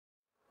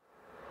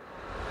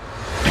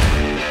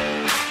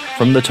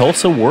from the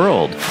Tulsa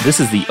world.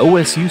 This is the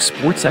OSU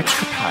Sports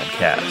Extra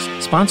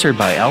podcast, sponsored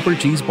by Albert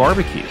G's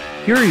Barbecue.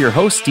 Here are your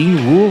hosts, Dean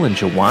Rule and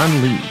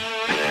Jawan Lee.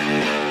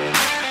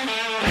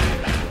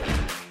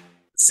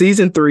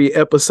 Season 3,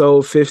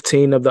 episode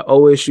 15 of the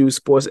OSU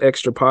Sports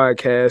Extra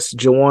podcast.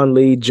 Jawan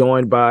Lee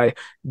joined by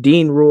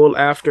Dean Rule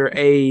after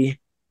a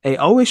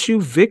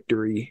OSU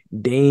victory.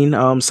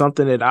 Dean,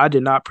 something that I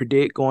did not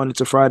predict going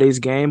into Friday's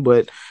game,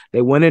 but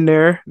they went in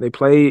there, they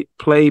played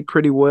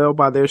pretty well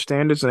by their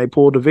standards, and they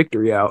pulled a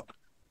victory out.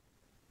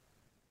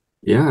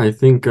 Yeah, I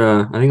think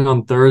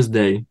on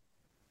Thursday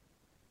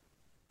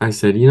I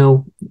said,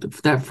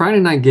 that Friday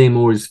night game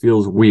always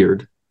feels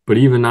weird, but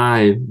even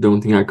I don't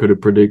think I could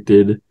have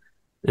predicted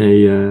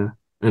an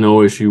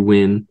OSU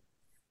win.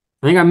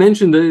 I think I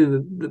mentioned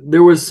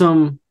there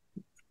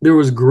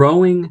was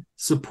growing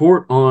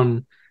support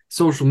on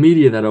social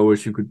media that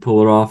OSU could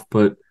pull it off,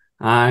 but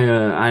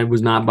I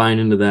was not buying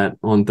into that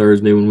on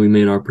Thursday when we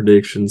made our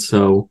predictions.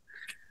 So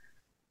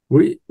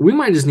we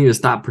might just need to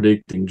stop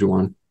predicting,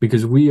 Juwan,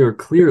 because we are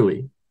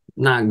clearly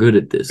not good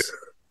at this.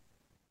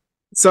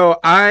 So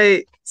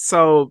I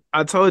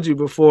told you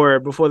before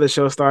the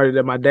show started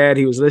that my dad,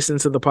 he was listening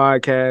to the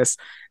podcast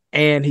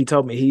and he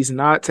told me he's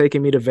not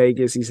taking me to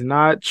Vegas. He's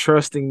not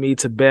trusting me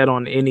to bet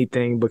on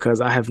anything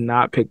because I have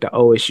not picked the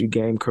OSU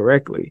game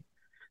correctly.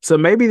 So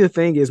maybe the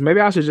thing is, maybe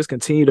I should just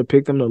continue to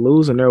pick them to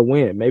lose and they'll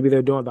win. Maybe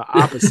they're doing the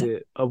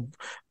opposite of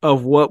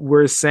what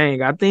we're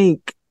saying. I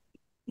think,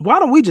 why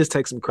don't we just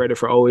take some credit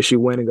for OSU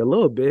winning a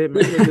little bit?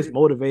 Maybe they're just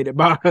motivated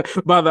by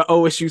the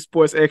OSU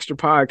Sports Extra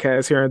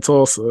podcast here in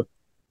Tulsa.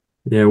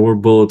 Yeah, we're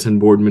bulletin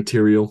board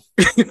material.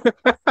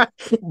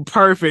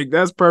 Perfect.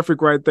 That's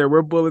perfect right there.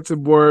 We're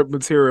bulletin board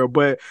material,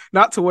 but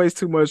not to waste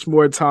too much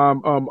more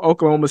time.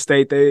 Oklahoma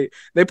State, they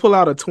pull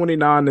out a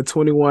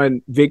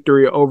 29-21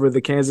 victory over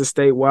the Kansas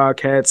State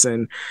Wildcats,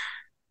 and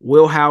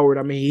Will Howard,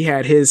 I mean, he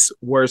had his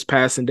worst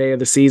passing day of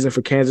the season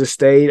for Kansas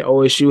State.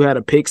 OSU had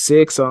a pick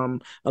six. A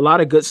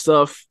lot of good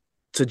stuff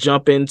to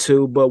jump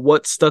into, but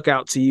what stuck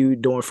out to you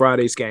during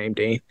Friday's game,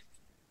 Dean?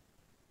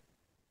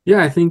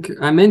 Yeah, I think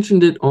I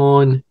mentioned it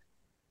on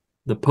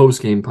the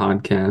post-game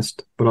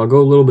podcast, but I'll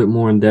go a little bit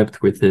more in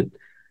depth with it.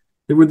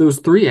 There were those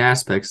three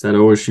aspects that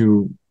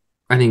OSU,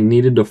 I think,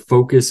 needed to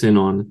focus in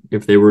on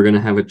if they were going to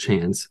have a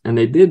chance. And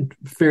they did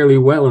fairly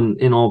well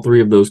in all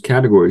three of those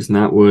categories. And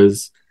that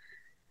was,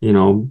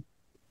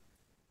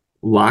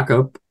 lock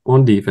up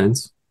on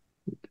defense,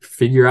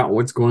 figure out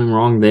what's going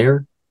wrong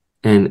there,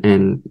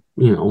 and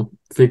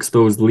fix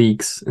those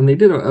leaks. And they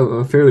did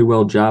a fairly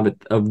well job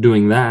of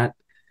doing that.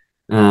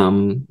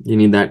 You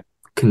need that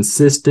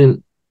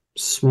consistent,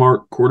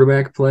 smart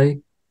quarterback play.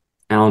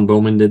 Alan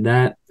Bowman did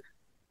that.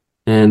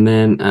 And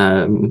then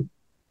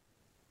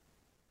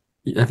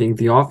I think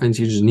the offense,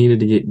 you just needed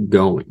to get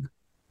going.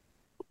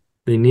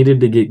 They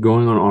needed to get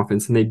going on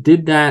offense, and they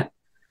did that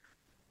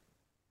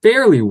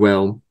fairly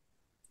well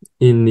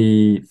in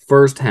the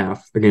first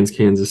half against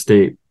Kansas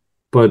State.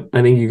 But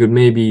I think you could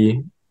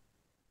maybe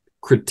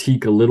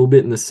critique a little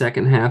bit in the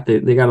second half.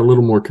 They got a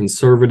little more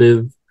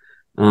conservative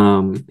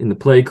in the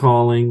play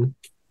calling.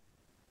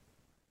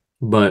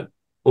 But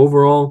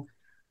overall,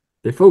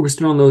 they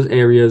focused on those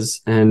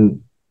areas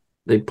and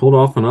they pulled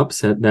off an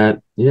upset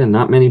that,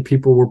 not many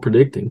people were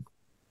predicting.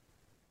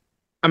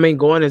 I mean,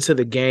 going into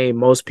the game,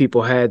 most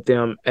people had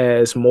them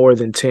as more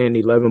than 10,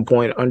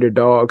 11-point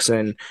underdogs.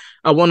 And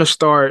I want to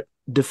start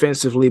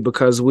defensively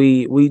because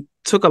we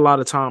took a lot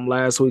of time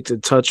last week to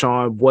touch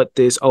on what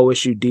this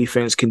OSU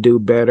defense can do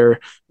better.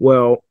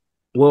 Well,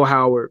 Will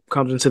Howard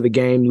comes into the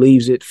game,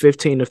 leaves it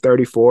 15 of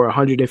 34,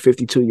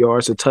 152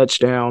 yards, a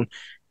touchdown,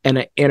 and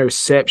an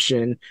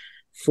interception.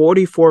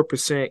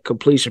 44%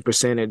 completion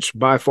percentage,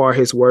 by far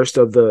his worst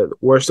of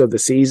the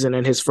season,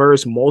 and his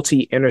first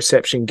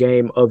multi-interception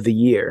game of the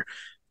year.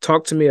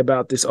 Talk to me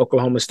about this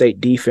Oklahoma State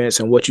defense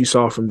and what you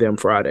saw from them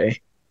Friday.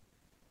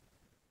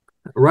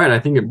 Right, I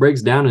think it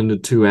breaks down into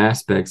two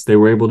aspects. They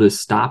were able to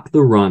stop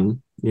the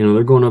run.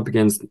 They're going up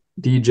against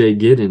DJ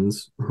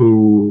Giddens,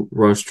 who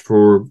rushed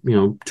for,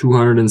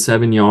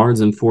 207 yards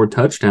and 4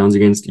 touchdowns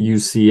against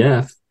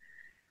UCF.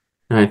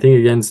 And I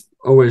think against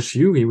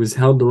OSU, he was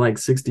held to like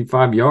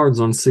 65 yards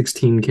on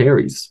 16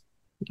 carries.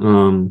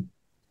 So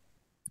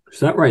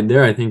that right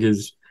there, I think,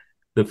 is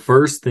the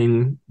first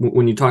thing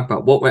when you talk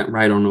about what went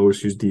right on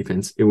OSU's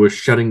defense. It was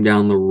shutting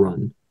down the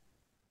run.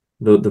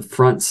 The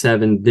front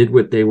seven did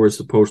what they were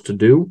supposed to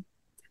do.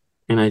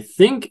 And I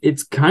think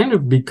it's kind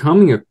of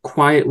becoming a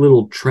quiet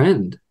little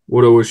trend,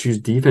 what OSU's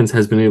defense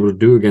has been able to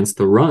do against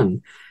the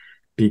run,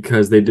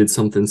 because they did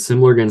something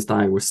similar against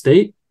Iowa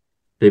State.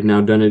 They've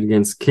now done it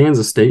against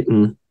Kansas State,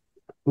 and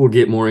we'll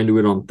get more into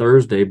it on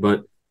Thursday,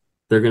 but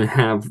they're going to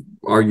have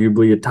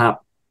arguably a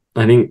top,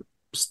 I think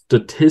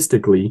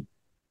statistically,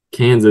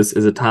 Kansas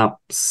is a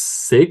top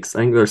 6. I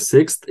think they're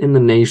 6th in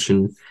the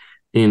nation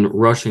in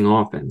rushing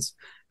offense.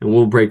 And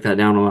we'll break that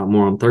down a lot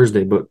more on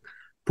Thursday. But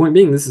point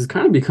being, this is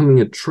kind of becoming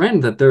a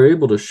trend that they're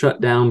able to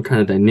shut down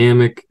kind of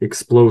dynamic,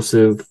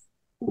 explosive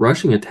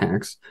rushing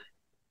attacks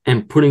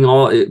and putting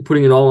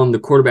it all on the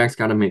quarterback's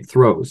got to make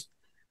throws.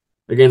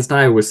 Against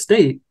Iowa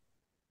State,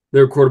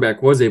 their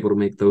quarterback was able to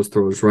make those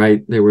throws,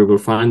 right? They were able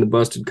to find the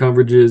busted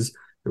coverages.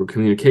 There were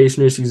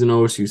communication issues in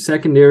OSU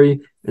secondary,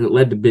 and it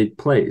led to big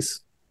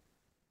plays.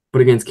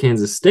 But against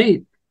Kansas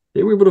State,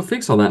 they were able to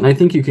fix all that. And I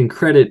think you can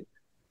credit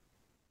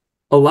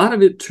a lot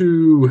of it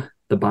to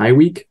the bye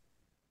week,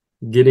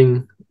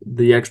 getting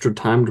the extra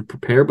time to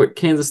prepare. But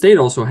Kansas State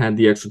also had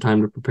the extra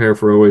time to prepare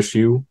for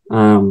OSU.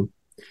 So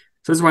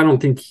that's why I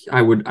don't think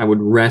I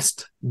would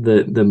rest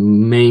the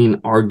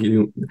main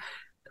argument.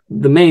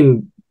 The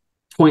main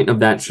point of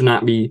that should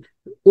not be,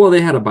 well,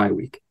 they had a bye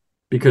week,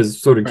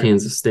 because so did right.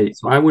 Kansas State.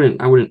 So I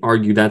wouldn't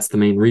argue that's the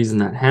main reason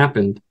that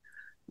happened.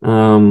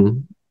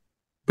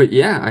 But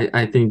yeah,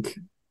 I think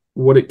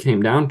what it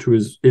came down to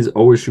is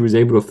OSU was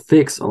able to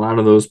fix a lot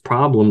of those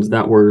problems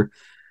that were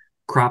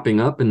cropping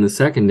up in the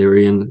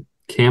secondary, and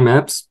Cam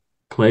Epps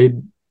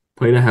played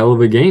a hell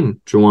of a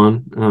game,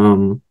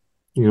 Juwan.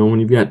 When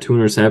you've got 2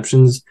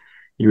 interceptions,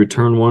 you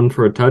return one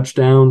for a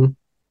touchdown,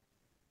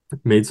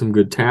 made some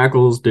good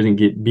tackles, didn't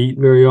get beat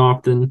very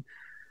often.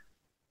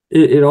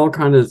 It all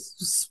kind of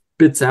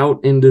spits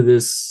out into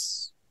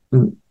this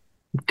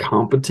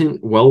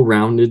competent,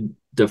 well-rounded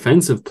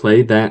defensive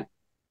play that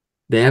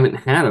they haven't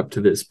had up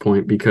to this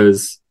point,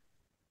 because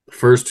the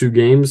first 2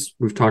 games,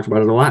 we've talked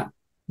about it a lot.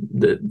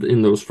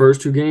 In those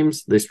first 2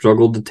 games, they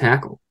struggled to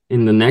tackle.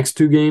 In the next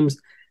 2 games,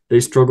 they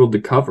struggled to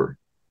cover.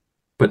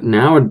 But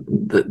now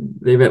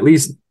they've at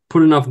least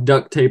put enough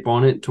duct tape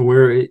on it to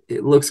where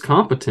it looks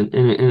competent,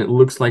 and it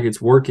looks like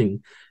it's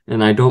working.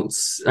 And I didn't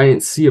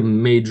see a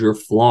major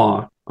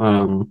flaw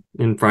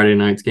in Friday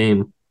night's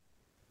game.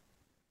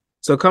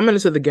 So coming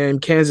into the game,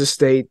 Kansas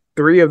State,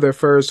 3 of their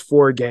first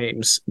 4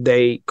 games,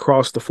 they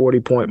crossed the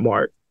 40-point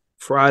mark.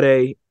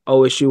 Friday,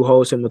 OSU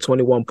holds him to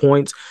 21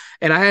 points.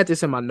 And I had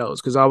this in my notes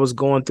because I was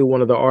going through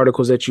one of the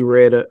articles that you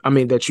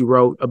that you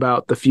wrote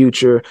about the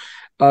future.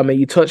 And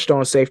you touched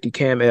on safety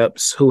Cam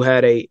Epps, who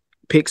had a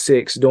pick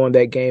 6 during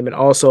that game, and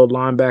also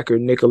linebacker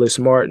Nicholas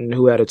Martin,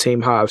 who had a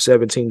team high of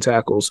 17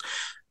 tackles.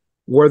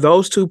 Were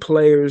those 2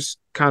 players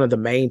kind of the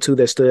main 2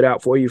 that stood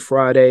out for you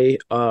Friday,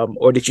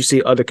 or did you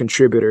see other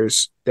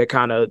contributors that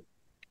kind of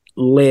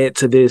led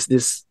to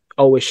this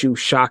OSU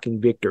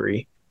shocking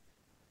victory?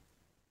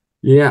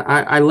 Yeah,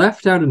 I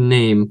left out a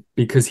name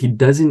because he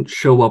doesn't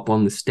show up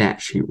on the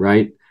stat sheet,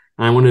 right?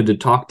 I wanted to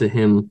talk to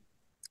him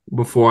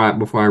before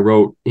I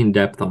wrote in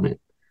depth on it.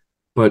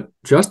 But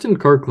Justin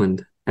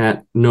Kirkland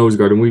at nose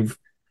guard, and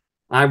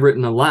I've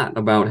written a lot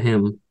about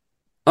him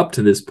up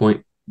to this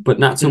point, but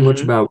not so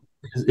much about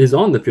his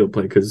on the field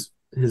play, because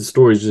his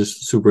story is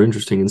just super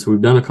interesting. And so we've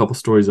done a couple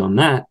stories on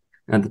that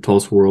at the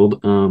Tulsa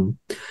World.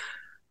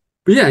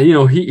 But yeah,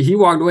 he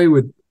walked away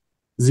with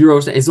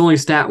 0 stat. His only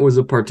stat was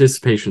a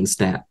participation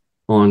stat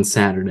on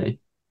Saturday.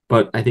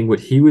 But I think what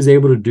he was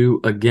able to do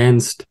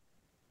against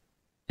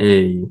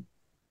a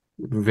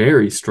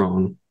very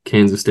strong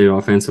Kansas State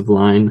offensive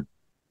line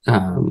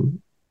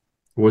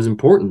was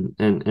important.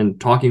 And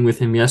talking with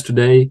him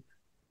yesterday,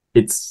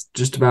 it's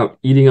just about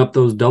eating up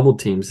those double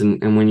teams.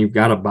 And when you've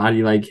got a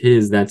body like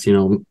his that's,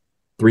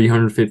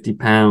 350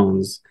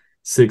 pounds,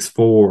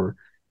 6'4",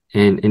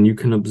 and you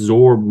can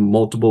absorb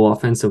multiple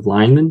offensive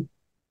linemen,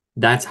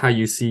 that's how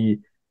you see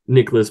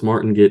Nicholas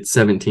Martin get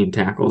 17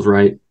 tackles,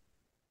 right?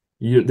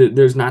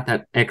 There's not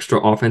that extra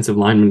offensive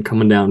lineman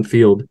coming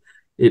downfield.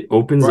 It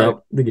opens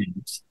up the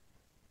games.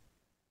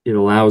 It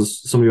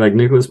allows somebody like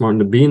Nicholas Martin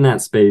to be in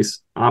that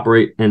space,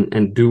 operate,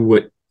 and do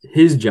what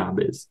his job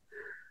is.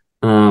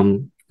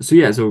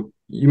 So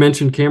you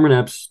mentioned Cameron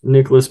Epps,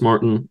 Nicholas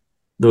Martin,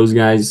 those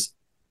guys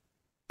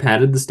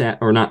padded the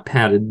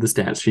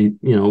stat sheet.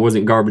 It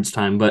wasn't garbage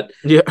time, but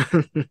yeah,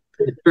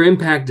 their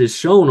impact is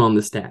shown on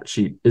the stat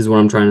sheet, is what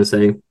I'm trying to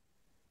say.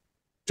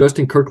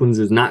 Justin Kirkland's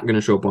is not going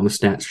to show up on the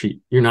stat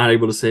sheet. You're not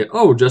able to say,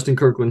 oh, Justin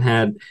Kirkland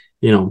had,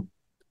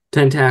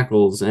 10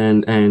 tackles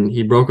and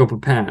he broke up a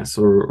pass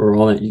or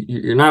all that.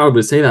 You're not able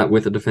to say that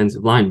with a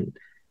defensive lineman.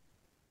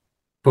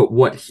 But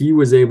what he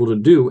was able to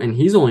do, and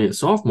he's only a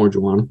sophomore,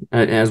 Juwan,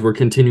 as we're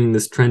continuing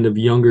this trend of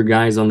younger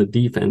guys on the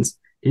defense,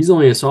 he's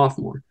only a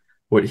sophomore.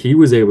 What he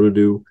was able to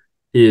do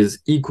is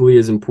equally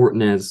as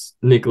important as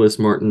Nicholas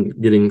Martin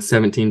getting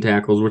 17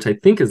 tackles, which I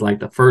think is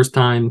like the first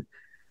time.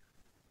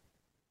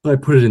 I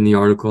put it in the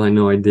article. I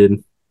know I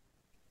did.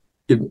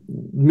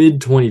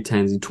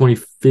 Mid-2010s,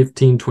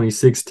 2015,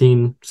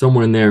 2016,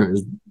 somewhere in there.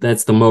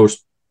 That's the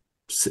most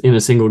in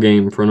a single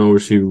game for an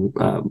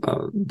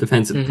OSU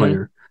defensive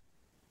player.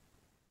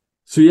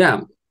 So,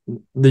 yeah,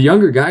 the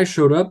younger guys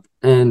showed up,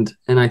 and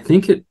I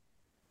think it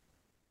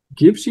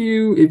gives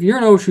you, if you're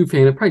an OSU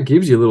fan, it probably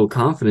gives you a little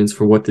confidence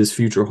for what this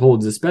future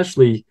holds,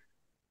 especially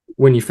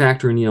when you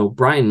factor in,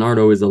 Brian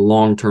Nardo is a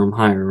long-term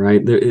hire,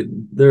 right?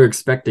 They're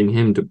expecting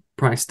him to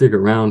probably stick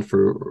around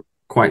for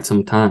quite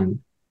some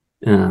time.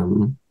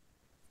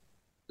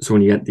 So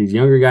when you got these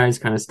younger guys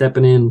kind of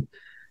stepping in,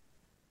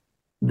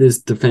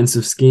 this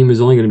defensive scheme is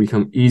only going to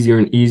become easier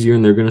and easier,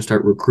 and they're going to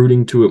start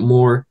recruiting to it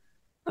more.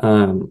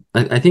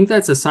 I think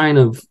that's a sign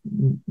of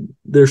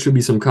there should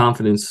be some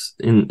confidence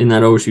in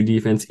that OSU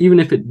defense, even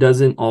if it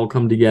doesn't all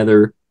come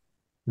together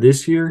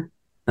this year.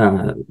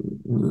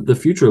 The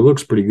future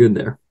looks pretty good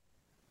there.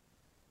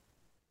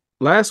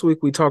 last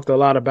week we talked a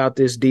lot about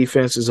this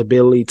defense's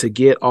ability to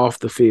get off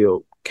the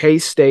field.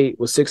 K-State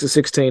was 6 of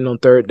 16 on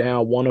third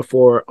down, 1 of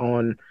 4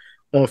 on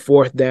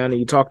fourth down, and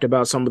you talked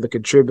about some of the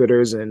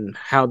contributors and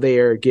how they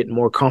are getting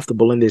more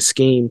comfortable in this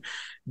scheme.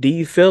 Do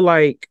you feel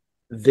like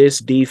this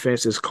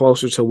defense is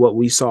closer to what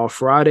we saw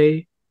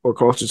Friday or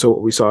closer to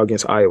what we saw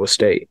against Iowa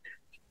State?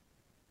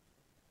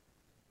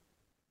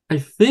 I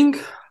think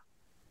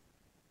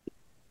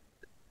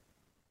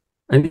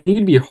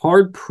you'd be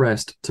hard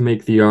pressed to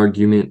make the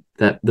argument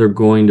that they're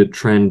going to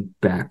trend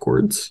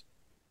backwards.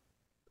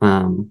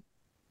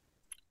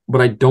 But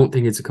I don't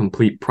think it's a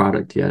complete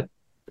product yet.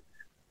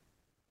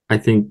 I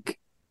think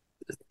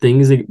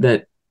things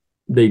that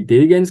they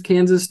did against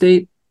Kansas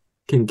State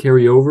can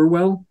carry over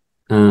well.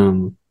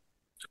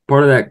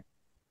 Part of that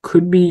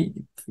could be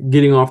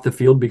getting off the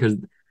field because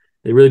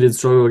they really did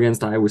struggle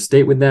against Iowa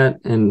State with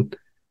that. And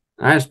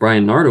I asked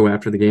Brian Nardo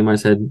after the game, I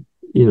said,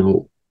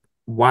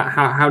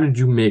 how did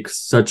you make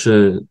such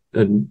a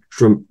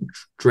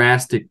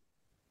drastic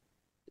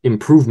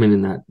improvement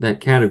in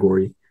that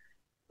category?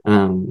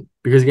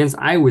 Because against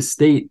Iowa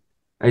State,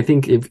 I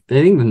think the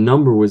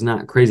number was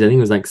not crazy. I think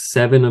it was like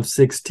 7 of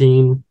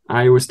 16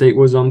 Iowa State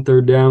was on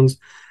third downs.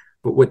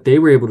 But what they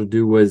were able to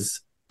do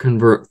was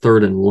convert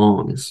third and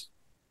longs.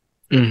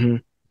 Mm-hmm.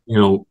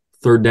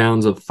 Third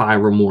downs of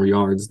 5 or more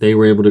yards. They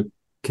were able to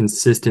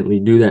consistently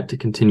do that to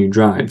continue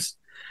drives.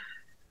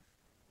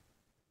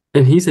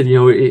 And he said,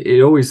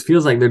 it always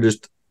feels like they're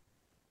just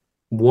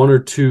 1 or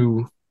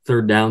 2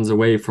 third downs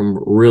away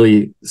from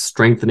really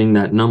strengthening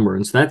that number.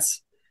 And so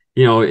that's,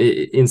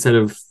 instead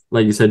of,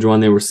 like you said, Juwan,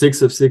 they were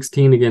 6 of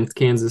 16 against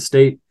Kansas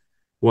State.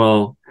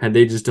 Well, had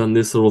they just done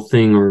this little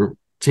thing or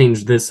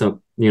changed this up,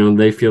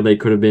 they feel they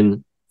could have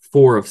been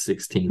 4 of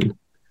 16.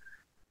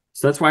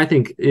 So that's why I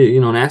think,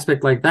 an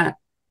aspect like that,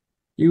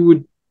 you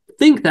would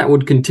think that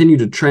would continue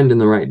to trend in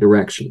the right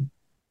direction.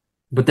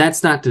 But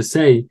that's not to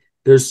say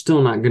there's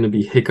still not going to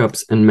be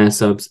hiccups and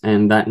mess ups,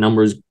 and that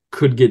numbers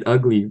could get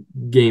ugly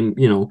game.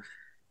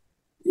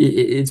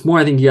 It's more,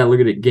 I think you got to look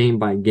at it game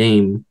by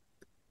game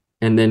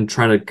and then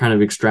try to kind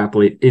of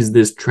extrapolate, is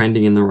this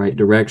trending in the right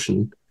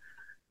direction?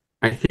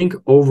 I think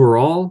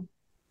overall,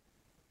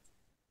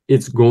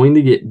 it's going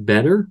to get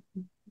better.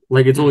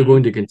 Like, it's only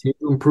going to continue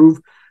to improve,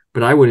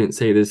 but I wouldn't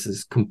say this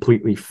is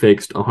completely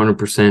fixed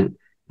 100%.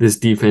 This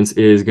defense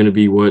is going to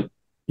be what,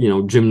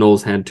 Jim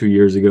Knowles had 2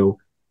 years ago.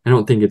 I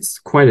don't think it's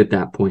quite at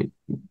that point,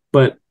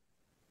 but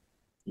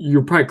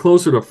you're probably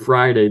closer to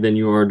Friday than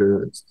you are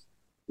to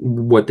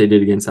what they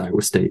did against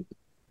Iowa State.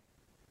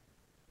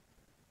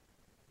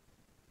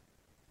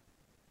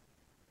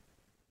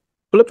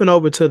 Flipping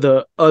over to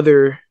the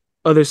other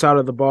side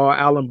of the ball,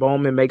 Alan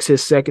Bowman makes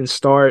his second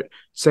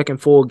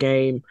full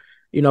game,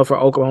 for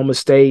Oklahoma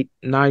State,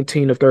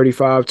 19 of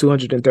 35,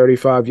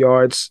 235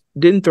 yards.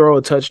 Didn't throw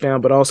a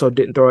touchdown, but also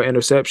didn't throw an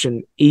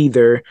interception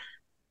either.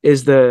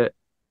 Is the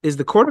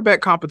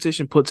quarterback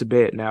competition put to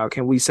bed now?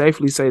 Can we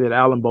safely say that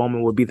Alan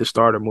Bowman will be the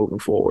starter moving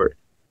forward?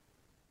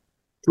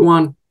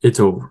 Juwan, it's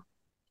over.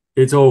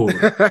 It's over.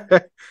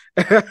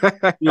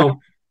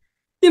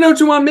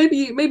 Juwan,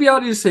 maybe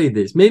I'll just say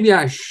this. Maybe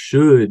I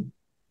should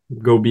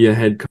go be a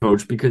head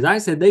coach because I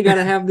said they got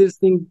to have this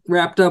thing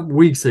wrapped up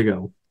weeks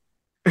ago.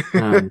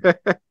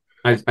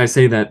 I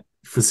say that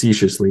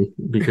facetiously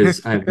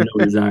because I have no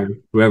desire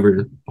to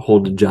ever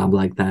hold a job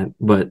like that.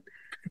 But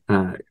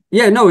it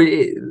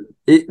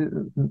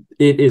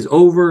is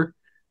over.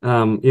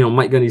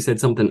 Mike Gundy said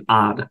something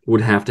odd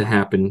would have to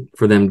happen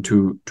for them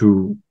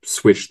to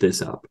switch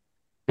this up,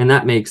 and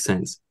that makes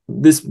sense.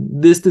 This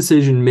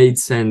decision made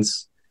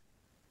sense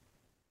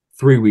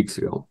 3 weeks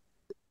ago.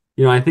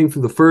 I think for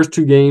the first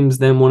 2 games,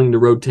 them wanting to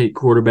rotate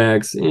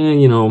quarterbacks,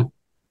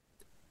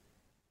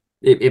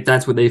 if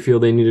that's what they feel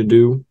they need to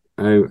do,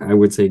 I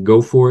would say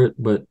go for it.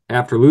 But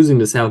after losing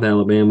to South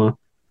Alabama,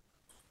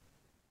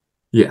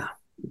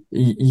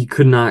 you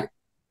could not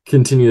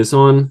continue this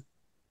on.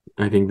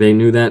 I think they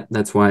knew that.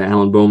 That's why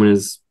Alan Bowman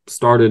has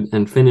started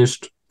and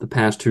finished the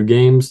past 2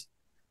 games.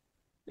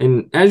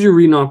 And as you're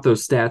reading off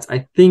those stats,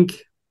 I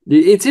think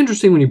it's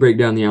interesting when you break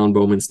down the Alan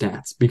Bowman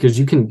stats because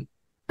you can,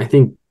 I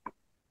think,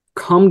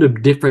 come to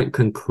different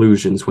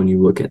conclusions when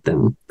you look at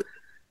them.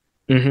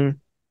 Mm-hmm.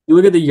 You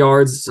look at the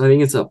yards, I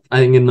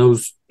think in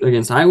those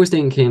against Iowa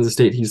State and Kansas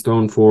State, he's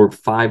thrown for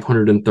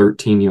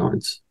 513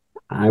 yards.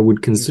 I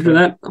would consider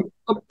that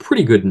a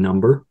pretty good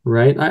number,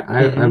 right?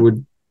 I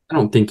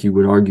don't think you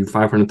would argue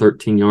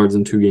 513 yards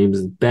in 2 games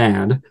is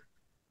bad.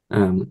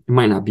 It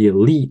might not be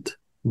elite,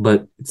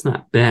 but it's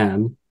not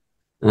bad.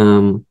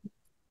 Although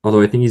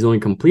I think he's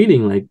only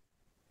completing like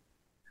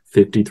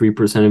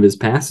 53% of his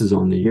passes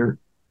on the year.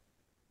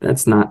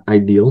 That's not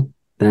ideal.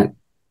 That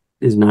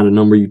is not a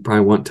number you'd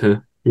probably want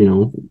to,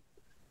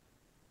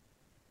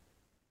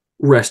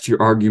 rest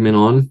your argument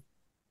on.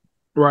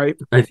 Right.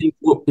 I think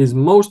what is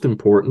most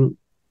important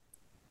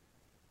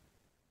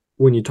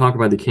when you talk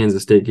about the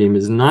Kansas State game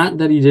is not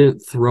that he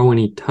didn't throw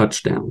any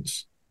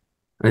touchdowns.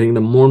 I think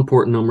the more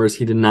important number is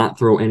he did not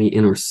throw any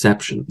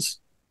interceptions.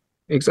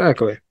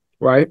 Exactly.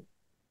 Right.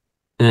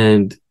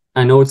 And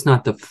I know it's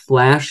not the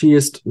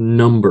flashiest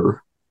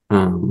number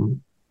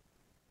when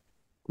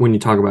you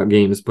talk about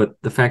games,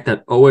 but the fact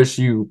that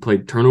OSU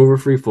played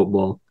turnover-free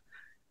football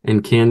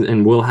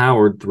and Will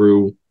Howard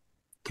threw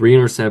 3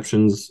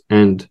 interceptions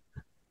and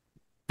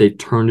they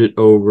turned it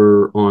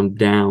over on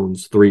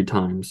downs 3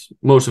 times.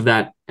 Most of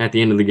that at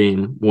the end of the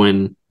game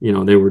when,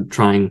 they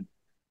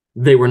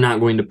were not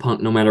going to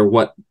punt no matter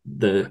what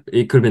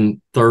it could have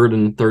been 3rd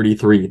and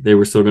 33. They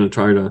were still going to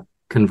try to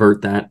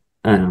convert that.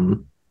 But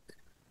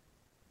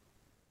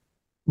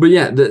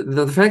yeah,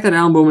 the fact that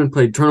Alan Bowman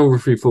played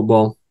turnover-free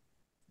football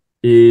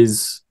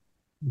is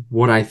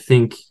what I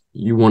think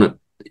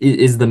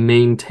is the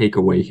main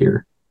takeaway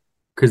here,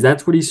 because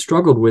that's what he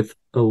struggled with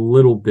a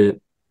little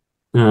bit.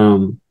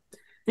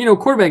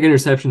 Quarterback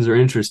interceptions are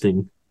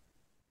interesting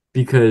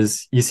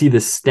because you see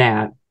the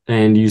stat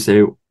and you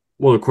say,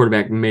 well, the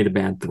quarterback made a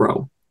bad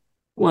throw.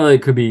 Well,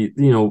 it could be,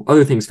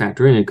 other things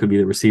factor in. It could be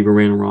the receiver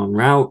ran a wrong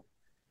route.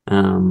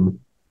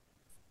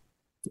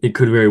 It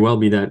could very well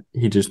be that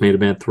he just made a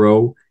bad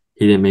throw.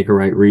 He didn't make a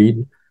right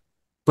read.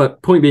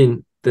 But point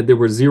being that there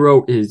were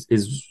 0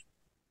 is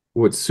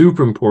what's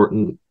super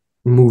important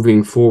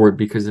moving forward,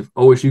 because if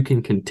OSU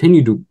can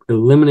continue to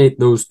eliminate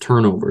those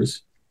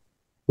turnovers,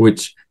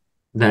 which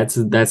that's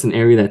an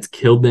area that's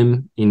killed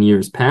them in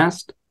years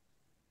past,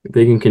 if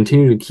they can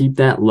continue to keep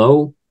that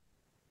low,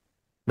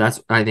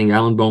 I think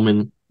Alan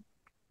Bowman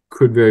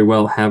could very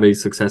well have a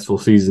successful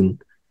season,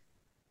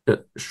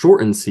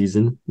 shortened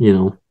season.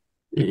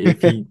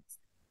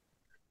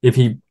 If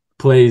he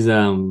plays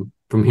from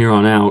here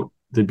on out,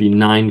 there'd be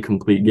 9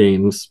 complete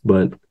games.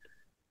 But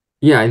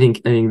yeah, I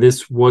think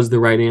this was the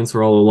right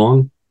answer all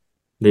along.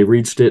 They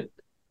reached it,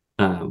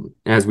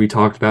 as we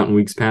talked about in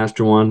weeks past,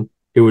 Juwan.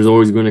 It was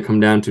always going to come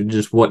down to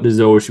just what does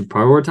OSU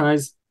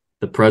prioritize,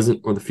 the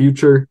present or the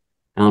future.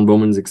 Alan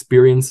Bowman's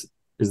experience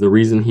is the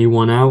reason he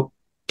won out,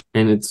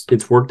 and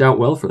it's worked out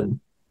well for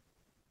them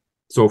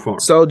so far.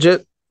 So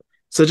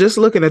just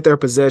looking at their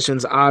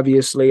possessions,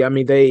 obviously, I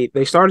mean, they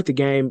started the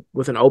game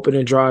with an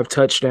opening drive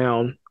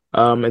touchdown,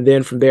 and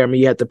then from there,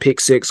 you had the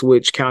pick 6,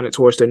 which counted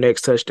towards their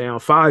next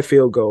touchdown. 5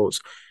 field goals,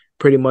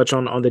 pretty much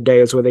on the day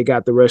is where they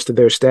got the rest of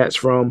their stats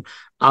from.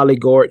 Ollie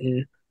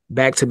Gordon,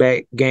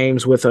 back-to-back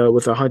games with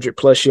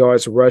 100+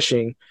 yards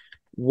rushing.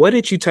 What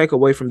did you take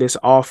away from this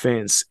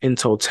offense in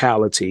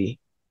totality?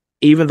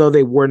 Even though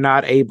they were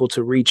not able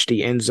to reach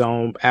the end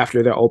zone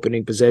after their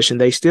opening possession,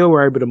 they still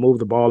were able to move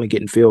the ball and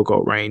get in field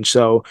goal range.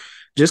 So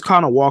just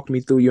kind of walk me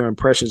through your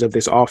impressions of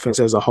this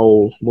offense as a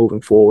whole moving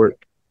forward.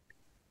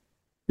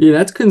 Yeah,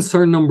 that's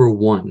concern number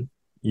 1.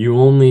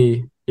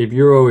 If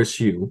you're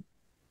OSU,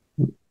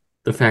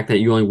 the fact that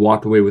you only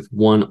walked away with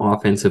 1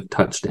 offensive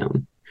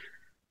touchdown.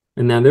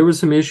 And now there were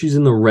some issues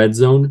in the red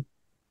zone,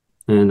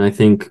 and I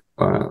think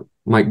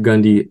Mike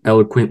Gundy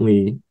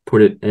eloquently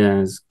put it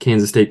as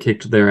Kansas State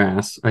kicked their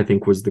ass, I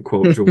think was the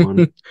quote,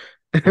 Juwan.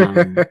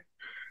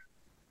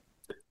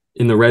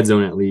 In the red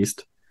zone, at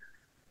least.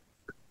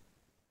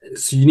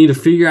 So you need to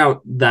figure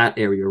out that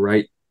area,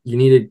 right? You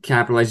need to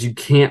capitalize. You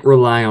can't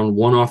rely on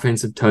 1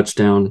 offensive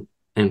touchdown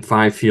and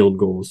 5 field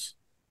goals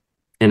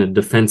and a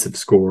defensive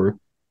score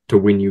to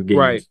win you games.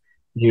 Right.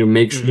 You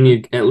make sure you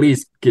need to at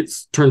least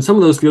turn some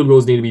of those field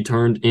goals need to be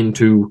turned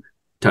into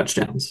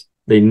touchdowns.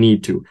 They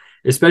need to,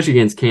 especially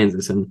against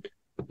Kansas. And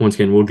once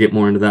again, we'll get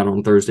more into that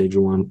on Thursday,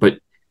 Juwan, but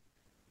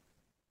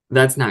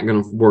that's not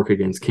going to work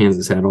against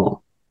Kansas at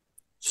all.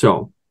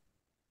 So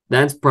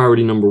that's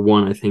priority number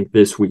 1, I think,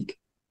 this week.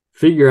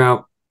 Figure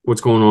out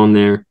what's going on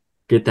there,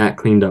 get that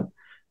cleaned up.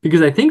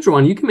 Because I think,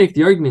 Juwan, you can make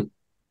the argument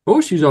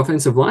OSU's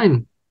offensive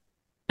line,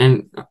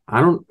 and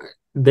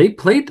they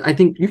played, I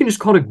think you can just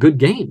call it a good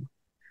game.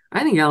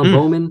 I think Alan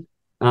Bowman,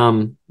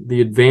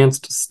 the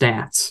advanced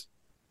stats,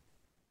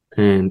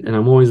 and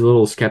I'm always a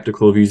little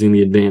skeptical of using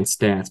the advanced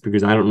stats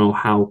because I don't know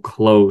how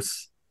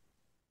close,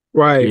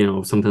 right?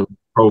 Something like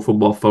Pro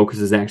Football Focus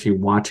is actually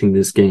watching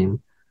this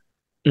game.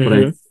 But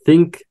I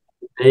think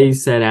they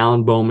said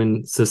Alan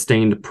Bowman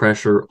sustained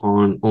pressure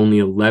on only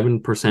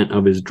 11%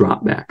 of his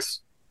dropbacks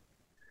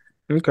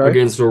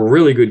against a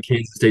really good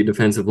Kansas State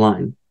defensive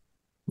line.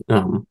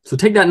 So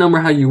take that number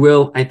how you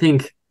will. I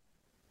think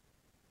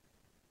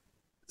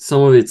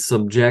some of it's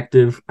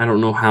subjective. I don't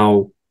know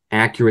how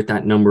accurate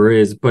that number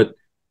is, but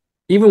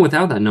even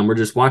without that number,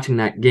 just watching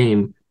that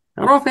game,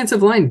 that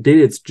offensive line did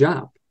its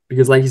job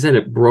because, like you said,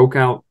 it broke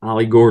out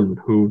Ollie Gordon,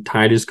 who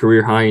tied his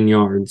career high in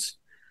yards.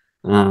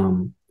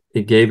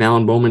 It gave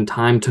Alan Bowman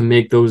time to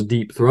make those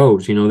deep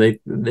throws.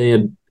 They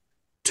had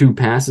 2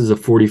 passes of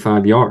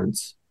 45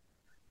 yards.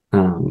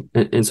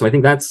 And so I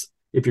think that's,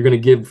 if you're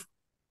going to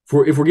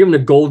if we're giving a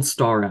gold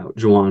star out,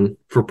 Juwan,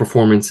 for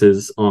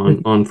performances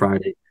on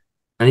Friday,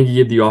 I think you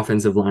give the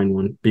offensive line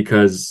one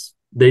because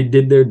they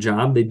did their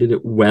job. They did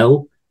it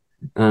well.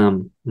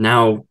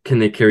 Now, can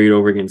they carry it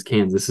over against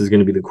Kansas is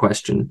going to be the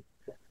question.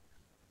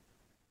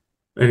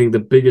 I think the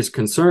biggest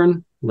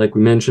concern, like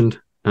we mentioned,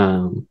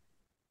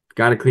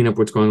 got to clean up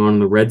what's going on in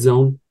the red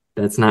zone.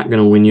 That's not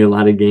going to win you a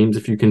lot of games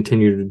if you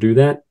continue to do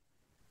that.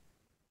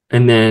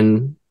 And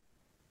then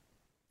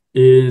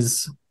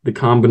is the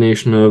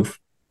combination of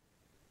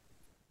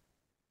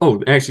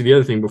Oh, actually, the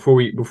other thing before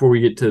we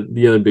get to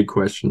the other big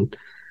question,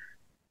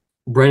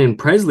 Brennan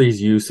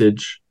Presley's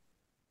usage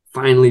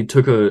finally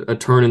took a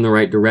turn in the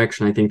right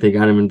direction. I think they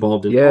got him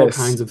involved in all Yes.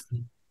 kinds of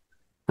things.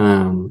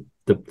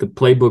 The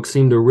playbook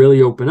seemed to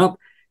really open up.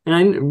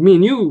 And me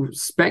and you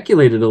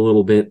speculated a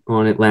little bit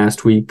on it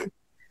last week.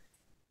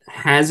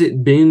 Has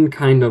it been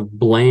kind of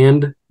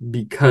bland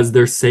because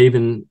they're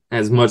saving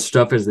as much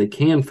stuff as they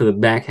can for the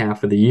back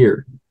half of the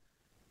year?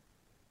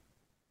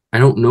 I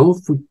don't know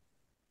if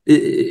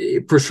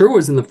it for sure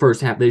was in the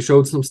first half. They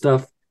showed some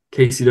stuff.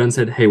 Casey Dunn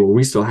said, hey, well,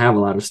 we still have a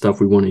lot of stuff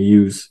we want to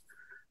use.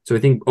 So I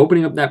think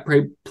opening up that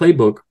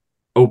playbook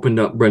opened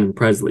up Brennan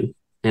Presley.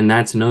 And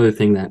that's another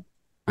thing that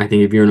I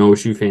think if you're an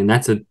OSU fan,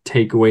 that's a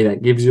takeaway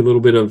that gives you a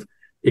little bit of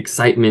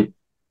excitement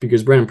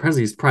because Brennan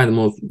Presley is probably the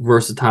most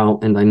versatile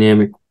and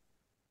dynamic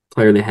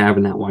player they have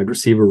in that wide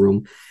receiver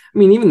room. I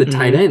mean, even the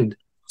tight end,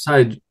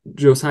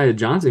 Josiah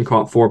Johnson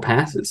caught 4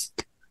 passes.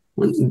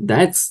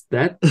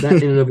 That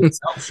in and of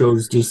itself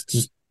shows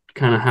just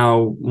kind of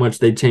how much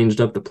they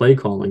changed up the play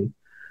calling.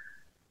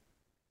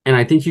 And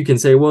I think you can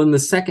say, well, in the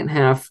second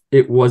half,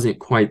 it wasn't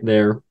quite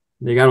there.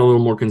 They got a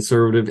little more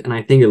conservative, and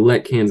I think it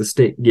let Kansas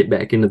State get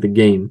back into the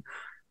game.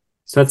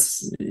 So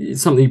that's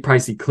something you probably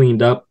see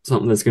cleaned up,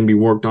 something that's going to be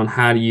worked on.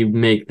 How do you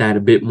make that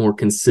a bit more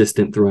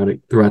consistent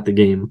throughout the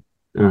game?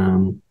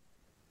 And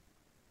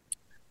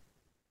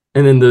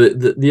then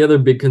the other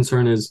big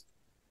concern is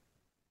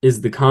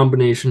the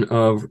combination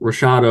of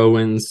Rashad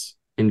Owens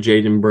and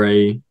Jaden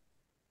Bray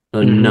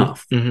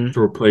enough to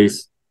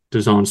replace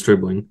DeZon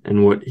Stribling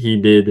and what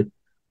he did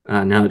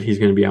now that he's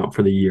going to be out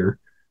for the year.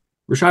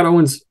 Rashad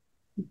Owens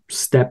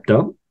stepped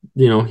up.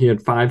 He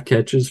had 5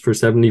 catches for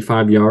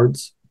 75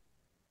 yards.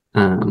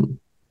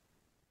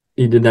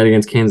 He did that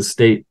against Kansas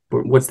State.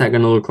 But what's that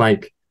going to look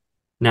like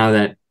now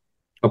that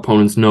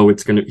opponents know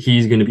he's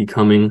going to be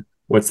coming?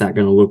 What's that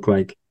going to look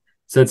like?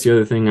 So that's the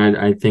other thing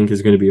I think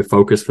is going to be a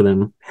focus for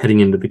them heading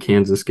into the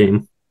Kansas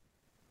game.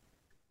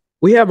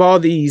 We have all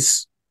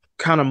these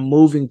kind of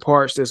moving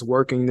parts that's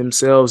working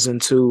themselves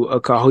into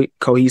a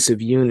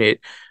cohesive unit.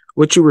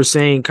 What you were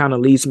saying kind of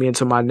leads me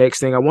into my next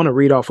thing. I want to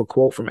read off a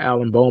quote from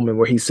Alan Bowman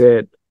where he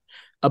said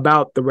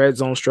about the red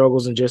zone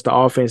struggles and just the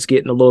offense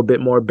getting a little bit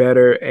more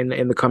better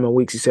in the coming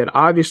weeks. He said,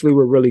 obviously,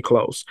 we're really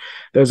close.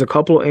 There's a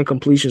couple of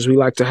incompletions we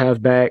like to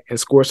have back and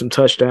score some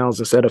touchdowns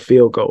instead of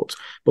field goals.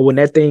 But when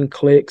that thing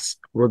clicks,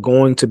 we're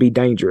going to be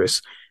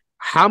dangerous.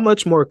 How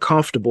much more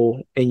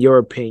comfortable, in your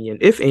opinion,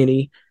 if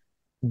any,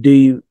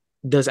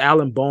 does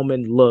Alan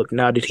Bowman look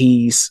now that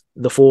he's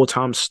the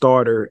full-time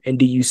starter? And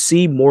do you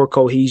see more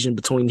cohesion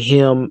between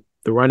him,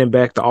 the running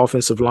back, the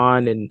offensive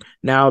line, and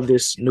now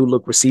this new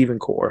look receiving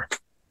core?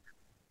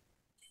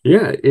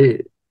 Yeah,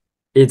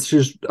 it's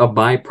just a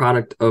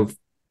byproduct of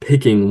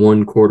picking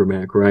one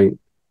quarterback, right?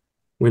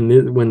 When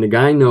the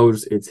guy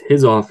knows it's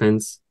his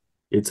offense,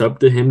 it's up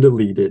to him to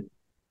lead it.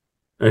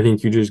 I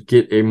think you just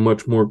get a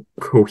much more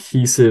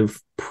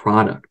cohesive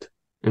product.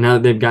 And now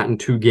that they've gotten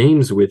 2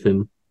 games with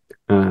him,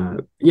 I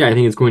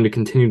think it's going to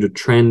continue to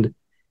trend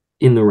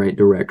in the right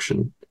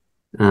direction.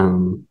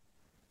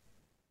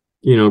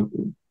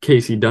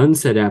 Casey Dunn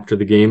said after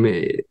the game,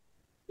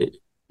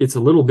 it's a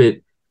little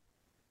bit,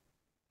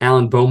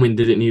 Alan Bowman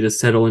didn't need to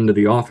settle into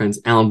the offense.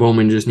 Alan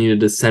Bowman just needed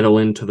to settle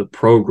into the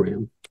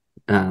program.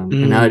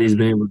 And now that he's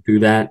been able to do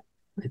that,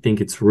 I think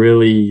it's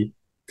really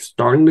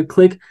starting to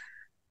click.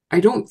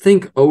 I don't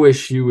think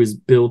OSU is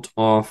built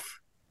off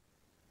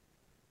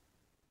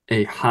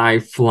a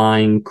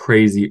high-flying,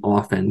 crazy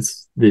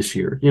offense this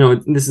year.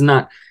 This is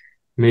not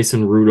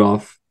Mason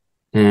Rudolph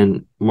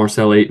and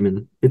Marcel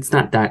Aitman. It's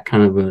not that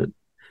kind of a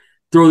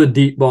throw the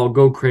deep ball,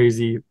 go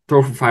crazy,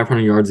 throw for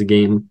 500 yards a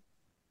game.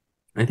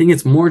 I think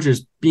it's more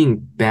just being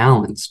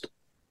balanced.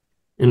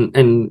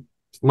 And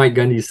Mike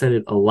Gundy said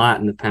it a lot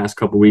in the past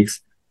couple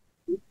weeks.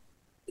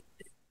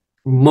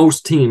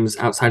 Most teams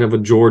outside of a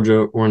Georgia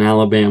or an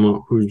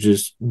Alabama who's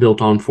just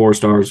built on 4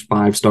 stars,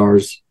 5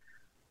 stars,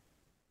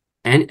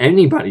 and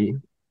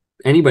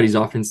anybody's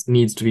offense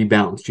needs to be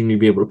balanced. You need to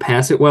be able to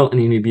pass it well,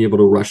 and you need to be able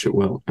to rush it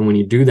well. And when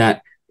you do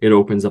that, it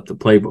opens up the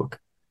playbook.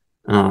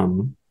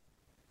 And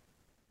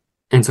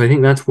so I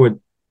think that's what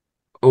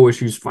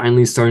OSU's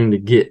finally starting to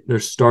get. They're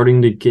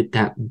starting to get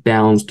that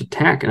balanced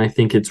attack, and I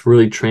think it's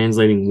really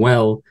translating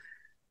well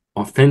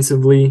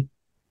offensively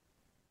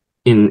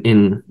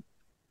in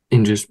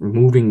just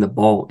moving the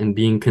ball and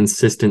being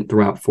consistent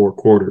throughout 4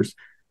 quarters.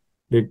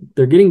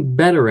 They're getting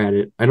better at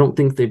it. I don't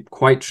think they've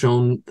quite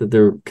shown that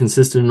they're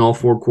consistent in all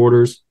 4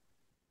 quarters,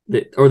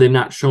 or they've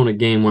not shown a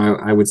game where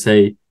I would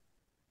say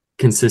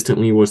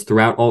consistently was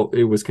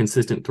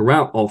consistent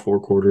throughout all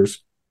 4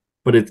 quarters,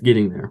 but it's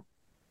getting there.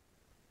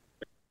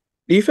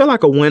 Do you feel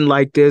like a win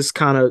like this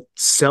kind of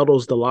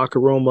settles the locker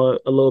room a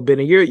little bit?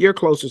 And you're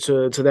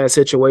closer to that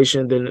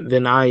situation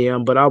than I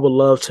am, but I would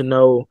love to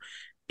know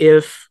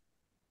if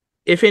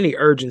any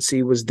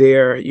urgency was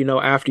there,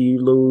 after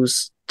you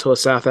lose to a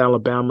South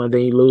Alabama,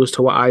 then you lose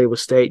to an Iowa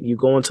State, you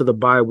go into the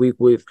bye week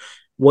with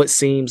what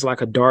seems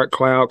like a dark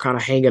cloud kind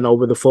of hanging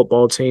over the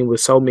football team with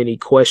so many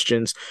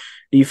questions.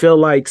 Do you feel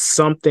like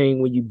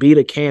something when you beat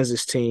a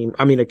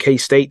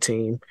K-State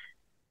team,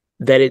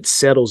 that it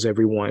settles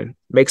everyone,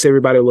 makes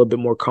everybody a little bit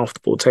more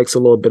comfortable, takes a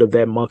little bit of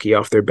that monkey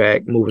off their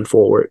back moving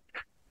forward?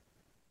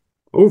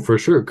 Oh, for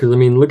sure. Because, I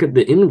mean, look at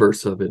the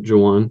inverse of it,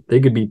 Jawan. They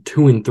could be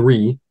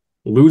 2-3,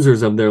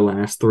 losers of their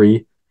last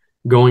three,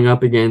 going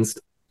up against.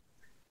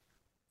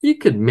 You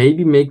could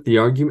maybe make the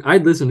argument.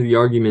 I'd listen to the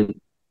argument,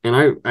 and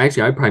I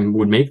probably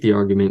would make the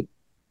argument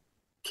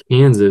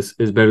Kansas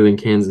is better than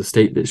Kansas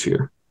State this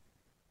year.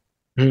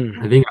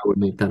 I think I would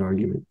make that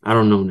argument. I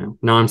don't know now.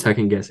 Now I'm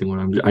second guessing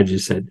what I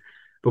just said.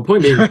 But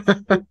point being,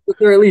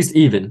 they're at least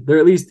even. They're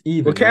at least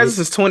even. Well, Kansas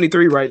is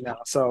 23 right now,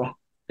 so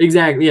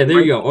exactly. Yeah, there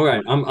you go. All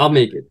right, I'll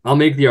make it. I'll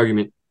make the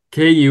argument.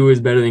 KU is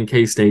better than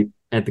K-State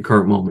at the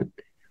current moment.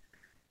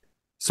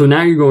 So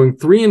now you're going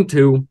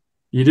 3-2.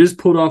 You just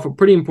pulled off a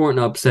pretty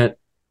important upset.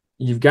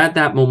 You've got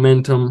that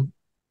momentum.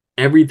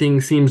 Everything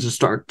seems to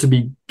start to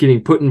be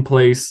getting put in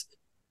place,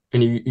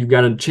 and you've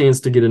got a chance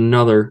to get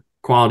another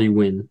quality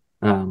win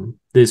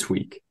this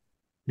week.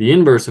 The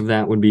inverse of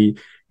that would be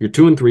you're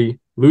 2-3,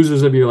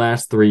 losers of your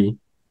last three.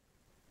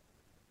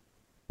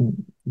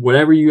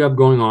 Whatever you have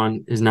going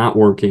on is not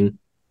working,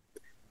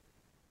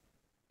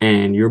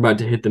 and you're about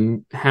to hit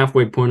the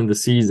halfway point of the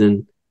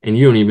season, and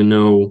you don't even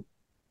know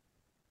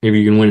if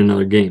you can win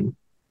another game.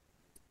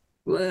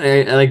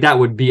 Like that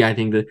would be, I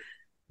think,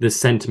 the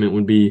sentiment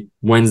would be,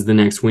 when's the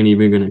next win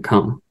even going to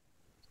come?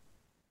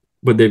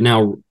 But they've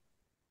now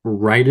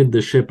righted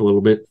the ship a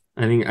little bit.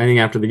 I think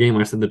after the game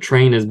I said the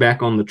train is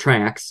back on the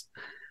tracks.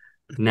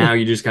 Now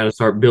you just got to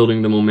start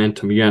building the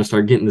momentum. You got to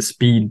start getting the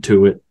speed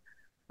to it.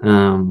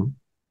 So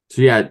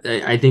yeah,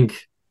 I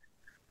think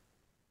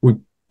we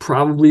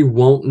probably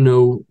won't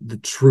know the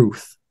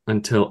truth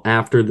until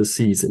after the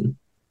season.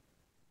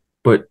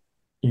 But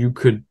you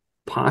could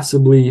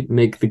possibly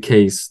make the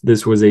case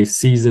this was a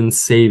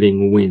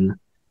season-saving win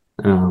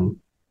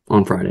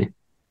on Friday.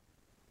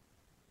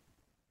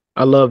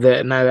 I love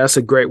that. Now that's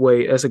a great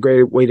way. That's a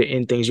great way to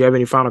end things. You have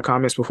any final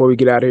comments before we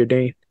get out of here,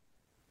 Dean?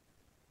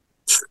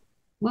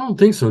 I don't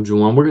think so,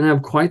 Juwan. We're gonna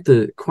have quite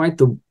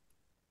the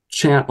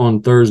chat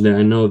on Thursday.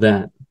 I know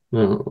that. I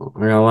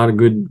got a lot of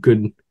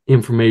good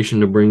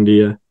information to bring to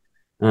you.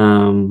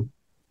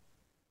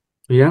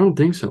 Yeah, I don't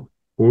think so.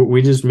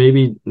 We just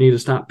maybe need to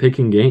stop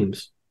picking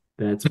games.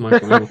 That's my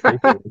final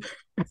takeaway.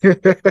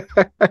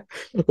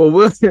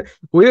 Well,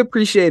 we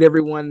appreciate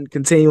everyone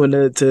continuing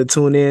to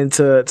tune in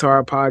to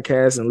our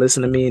podcast and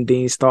listen to me and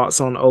Dean's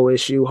thoughts on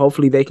OSU.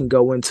 Hopefully they can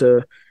go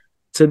into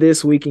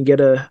this week and get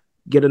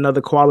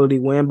another quality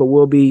win, but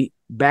we'll be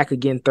back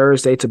again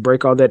Thursday to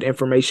break all that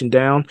information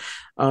down.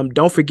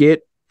 Don't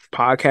forget,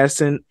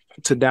 podcasting,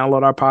 to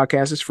download our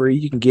podcast is free.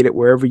 You can get it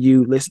wherever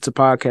you listen to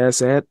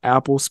podcasts at,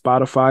 Apple,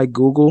 Spotify,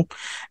 Google.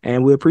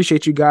 And we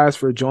appreciate you guys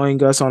for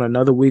joining us on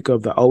another week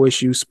of the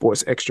OSU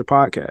Sports Extra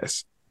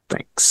podcast.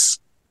 Thanks.